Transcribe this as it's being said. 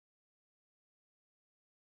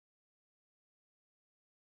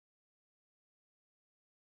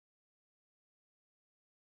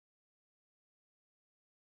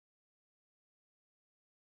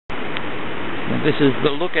This is the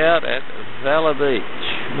lookout at Valor Beach,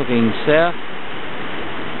 looking south,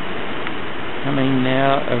 coming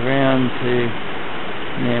now around to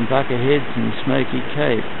Nambucca Heads and Smoky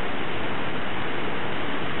Cape.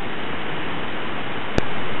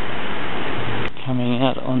 Coming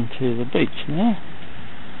out onto the beach now.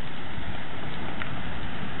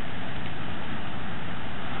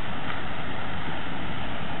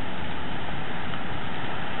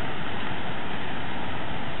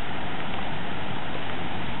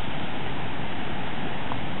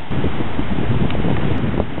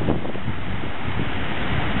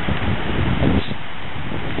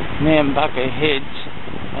 Nambucca Heads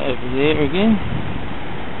over there again.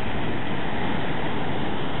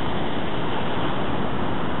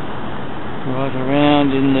 Right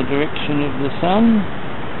around in the direction of the sun.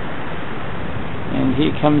 And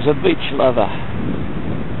here comes a beach lover.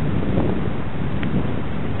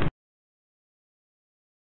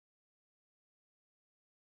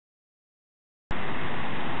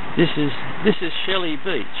 This is Shelley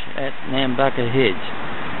Beach at Nambucca Heads,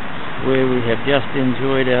 where we have just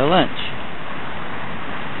enjoyed our lunch.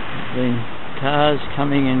 There's been cars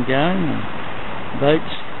coming and going, and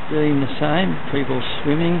boats doing the same, people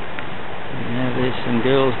swimming. Now there's some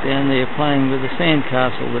girls down there playing with a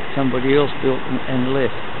sandcastle that somebody else built and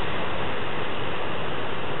left.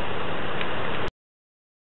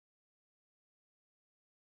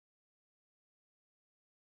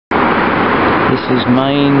 This is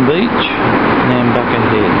Main Beach, Nambucca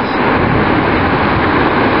Heads.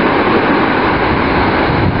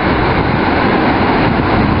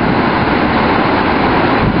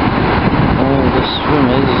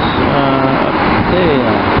 Swimmers up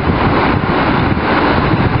there.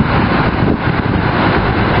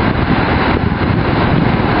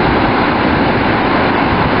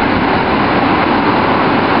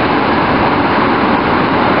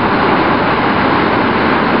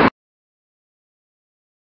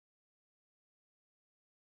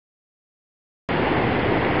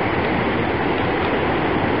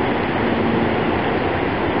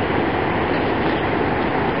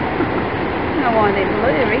 Why they're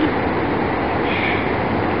blurry.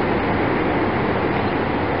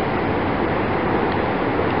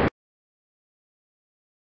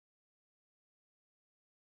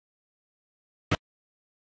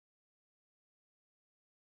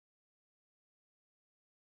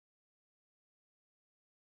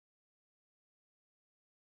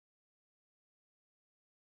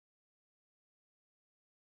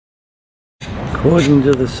 According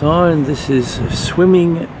to the sign, this is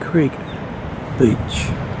Swimming Creek Beach,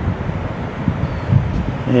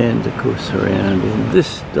 and of course around in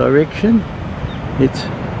this direction it's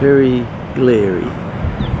very glary.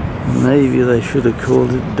 Maybe they should have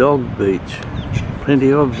called it Dog Beach.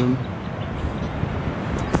 Plenty of them.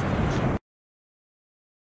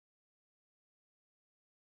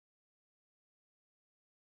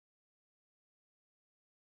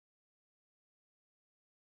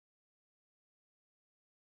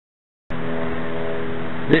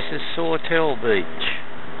 This is Sawtell Beach,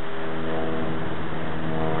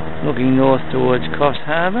 looking north towards Coffs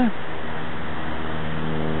Harbour.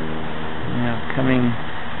 Now coming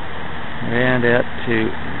round out to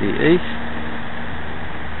the east,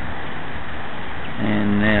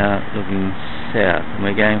 and now looking south. And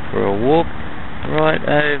we're going for a walk right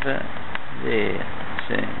over there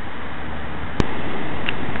soon.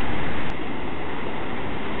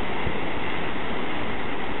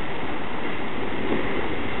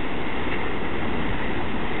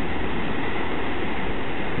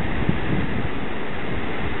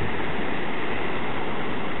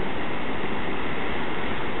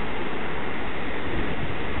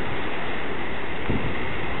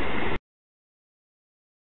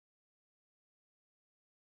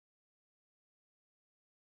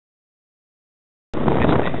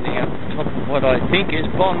 What I think is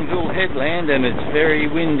Bonville Headland, and it's very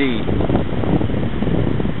windy.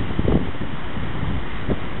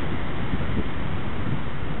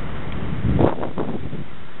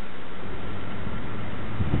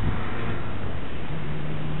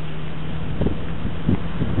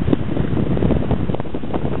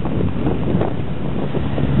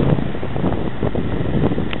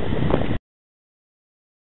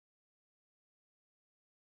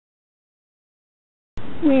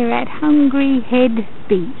 We're at Hungry Head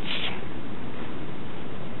Beach.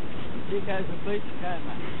 Here goes the beach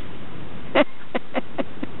coma.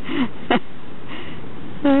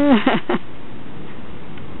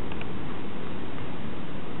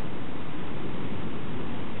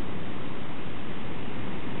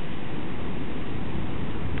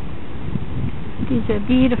 It is a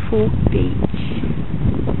beautiful beach.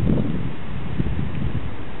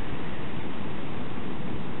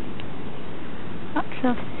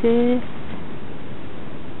 soft surf.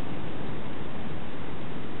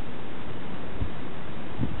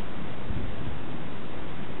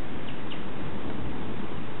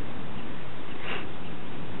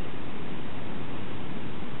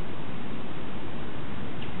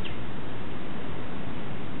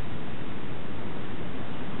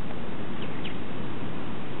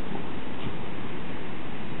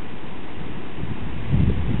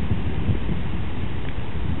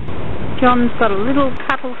 John's got a little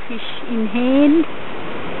cuttlefish in hand.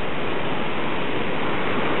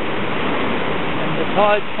 And the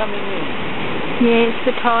tide's coming in. Yes,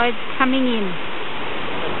 the tide's coming in.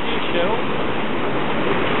 A few shells.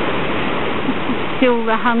 This is still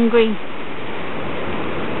the Hungry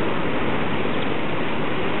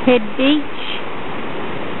Head Beach.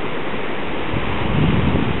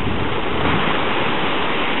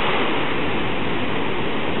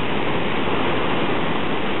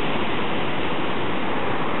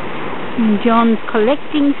 And John's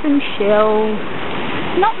collecting some shells.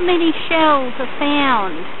 Not many shells are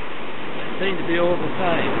found. They seem to be all the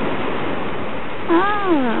same.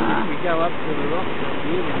 Ah. If we go up to the rocks up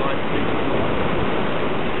here, we might see some.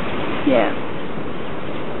 Yeah.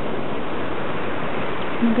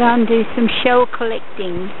 I'll go and do some shell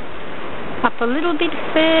collecting. Up a little bit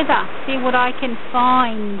further, see what I can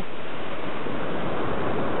find.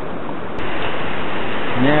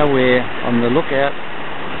 Now we're on the lookout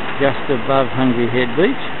just above Hungry Head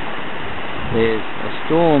Beach. There's a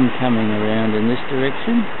storm coming around in this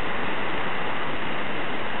direction.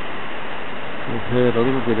 We've heard a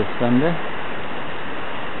little bit of thunder.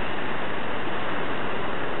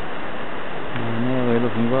 And now we're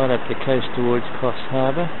looking right up the coast towards Coffs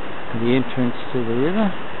Harbour, the entrance to the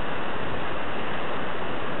river.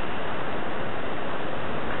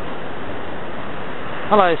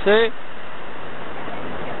 Hello, sir.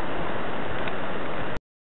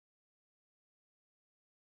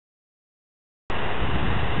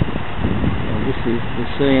 This is the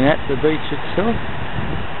scene at the beach itself,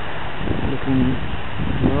 looking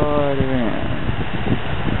right around.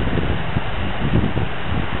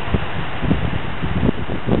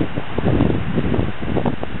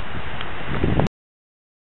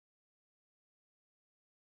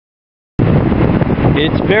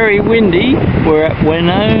 It's very windy. We're at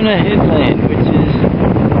Winona Headland, which is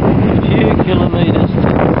a few kilometres to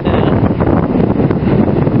the south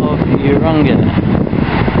of Urunga.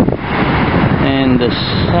 And the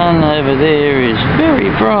sun over there is very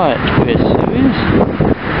bright where Sue is.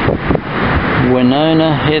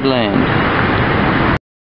 Winona Headland.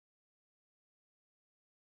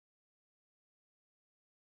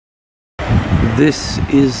 This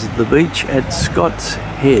is the beach at Scott's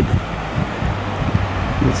Head.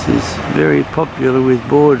 This is very popular with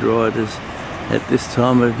board riders at this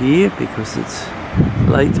time of year because it's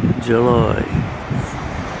late July.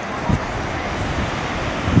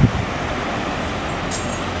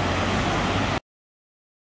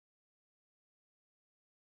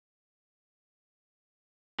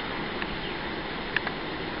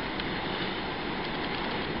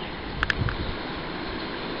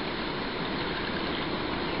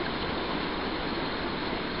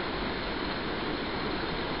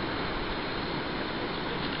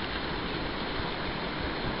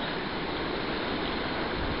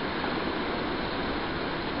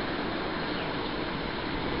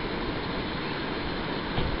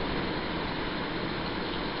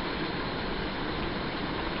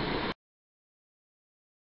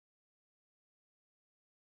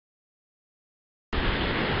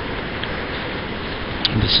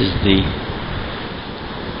 This is the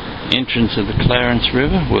entrance of the Clarence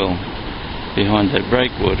River, well, behind that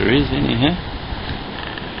breakwater is anyhow.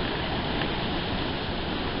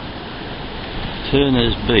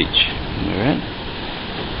 Turner's Beach we're at.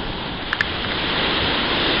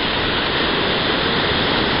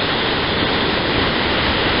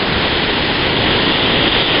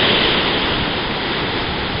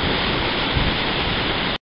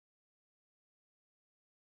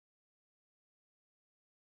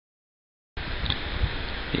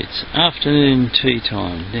 It's afternoon tea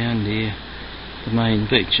time down near the main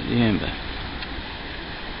beach at Yamba.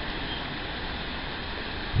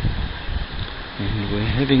 And we're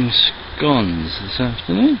having scones this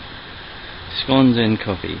afternoon. Scones and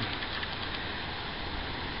coffee.